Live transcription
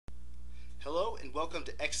Hello and welcome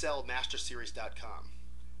to excelmasterseries.com.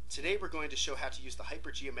 Today we're going to show how to use the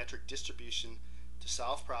hypergeometric distribution to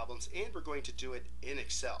solve problems, and we're going to do it in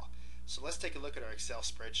Excel. So let's take a look at our Excel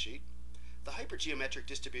spreadsheet. The hypergeometric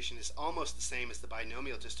distribution is almost the same as the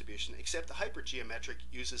binomial distribution, except the hypergeometric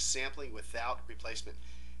uses sampling without replacement.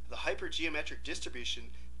 The hypergeometric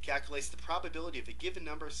distribution calculates the probability of a given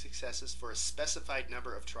number of successes for a specified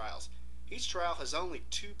number of trials. Each trial has only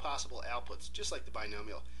two possible outputs, just like the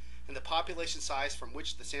binomial, and the population size from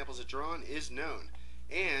which the samples are drawn is known,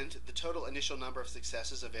 and the total initial number of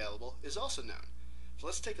successes available is also known. So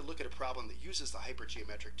let's take a look at a problem that uses the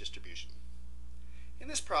hypergeometric distribution. In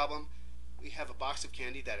this problem, we have a box of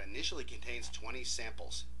candy that initially contains 20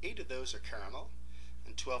 samples. 8 of those are caramel,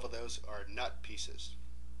 and 12 of those are nut pieces.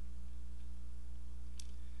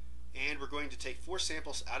 And we're going to take 4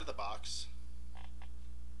 samples out of the box.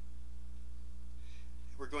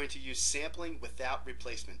 We're going to use sampling without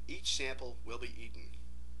replacement. Each sample will be eaten.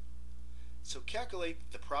 So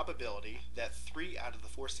calculate the probability that 3 out of the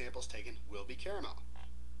 4 samples taken will be caramel.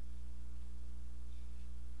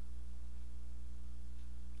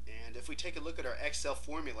 And if we take a look at our Excel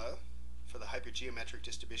formula for the hypergeometric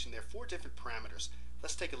distribution, there are 4 different parameters.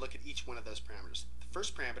 Let's take a look at each one of those parameters. The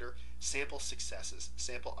first parameter, sample successes,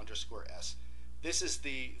 sample underscore S. This is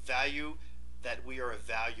the value that we are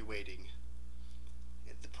evaluating.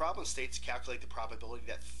 The problem states calculate the probability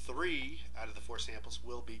that 3 out of the 4 samples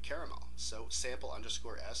will be caramel. So sample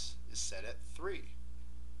underscore S is set at 3.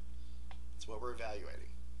 That's what we're evaluating.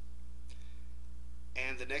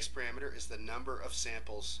 And the next parameter is the number of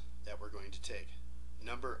samples that we're going to take.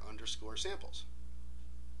 Number underscore samples.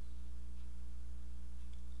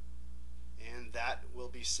 And that will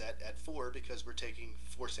be set at 4 because we're taking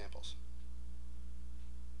 4 samples.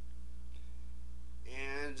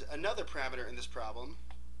 And another parameter in this problem,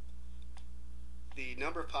 the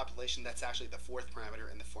number of population, that's actually the 4th parameter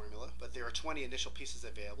in the formula, but there are 20 initial pieces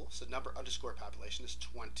available, so number underscore population is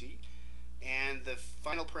 20. And the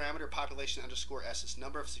final parameter, population underscore S, is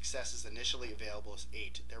number of successes initially available is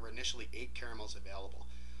 8. There were initially 8 caramels available.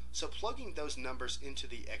 So plugging those numbers into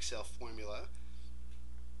the Excel formula,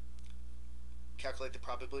 calculate the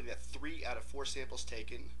probability that 3 out of 4 samples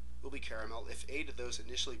taken will be caramel if 8 of those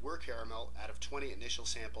initially were caramel out of 20 initial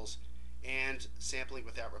samples, and sampling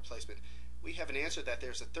without replacement. We have an answer that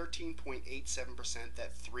there's a 13.87%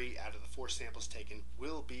 that 3 out of the 4 samples taken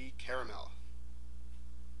will be caramel.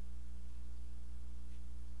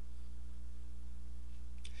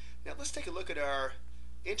 Now let's take a look at our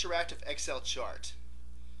interactive Excel chart.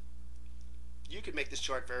 You can make this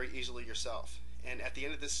chart very easily yourself, and at the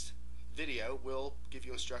end of this video we'll give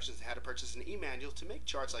you instructions on how to purchase an e-manual to make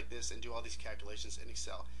charts like this and do all these calculations in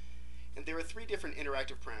Excel. And there are 3 different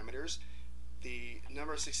interactive parameters: the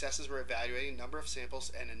number of successes we're evaluating, number of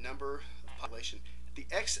samples, and a number of population. The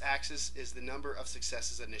x-axis is the number of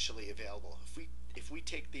successes initially available. If we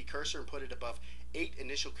take the cursor and put it above 8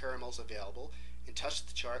 initial caramels available and touch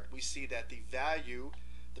the chart, we see that the value,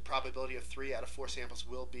 the probability of 3 out of 4 samples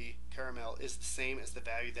will be caramel, is the same as the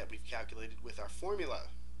value that we've calculated with our formula.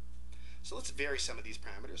 So let's vary some of these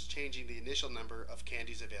parameters, changing the initial number of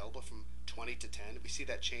candies available from 20 to 10. We see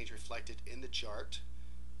that change reflected in the chart.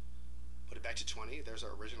 Put it back to 20. There's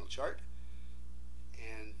our original chart.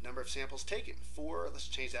 And number of samples taken, 4. Let's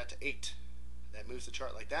change that to 8. That moves the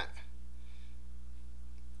chart like that.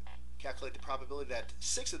 Calculate the probability that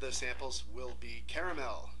 6 of those samples will be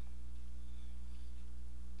caramel.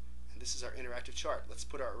 And this is our interactive chart. Let's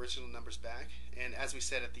put our original numbers back. And as we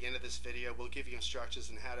said at the end of this video, we'll give you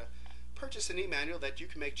instructions on how to purchase an e-manual that you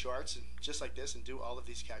can make charts and just like this and do all of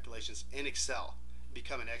these calculations in Excel.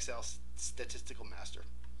 Become an Excel statistical master.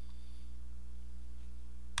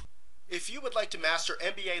 If you would like to master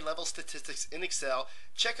MBA level statistics in Excel,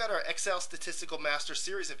 check out our Excel Statistical Master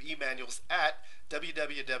series of e-manuals at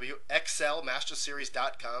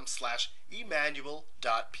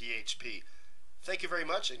www.excelmasterseries.com/emanual.php. Thank you very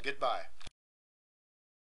much and goodbye.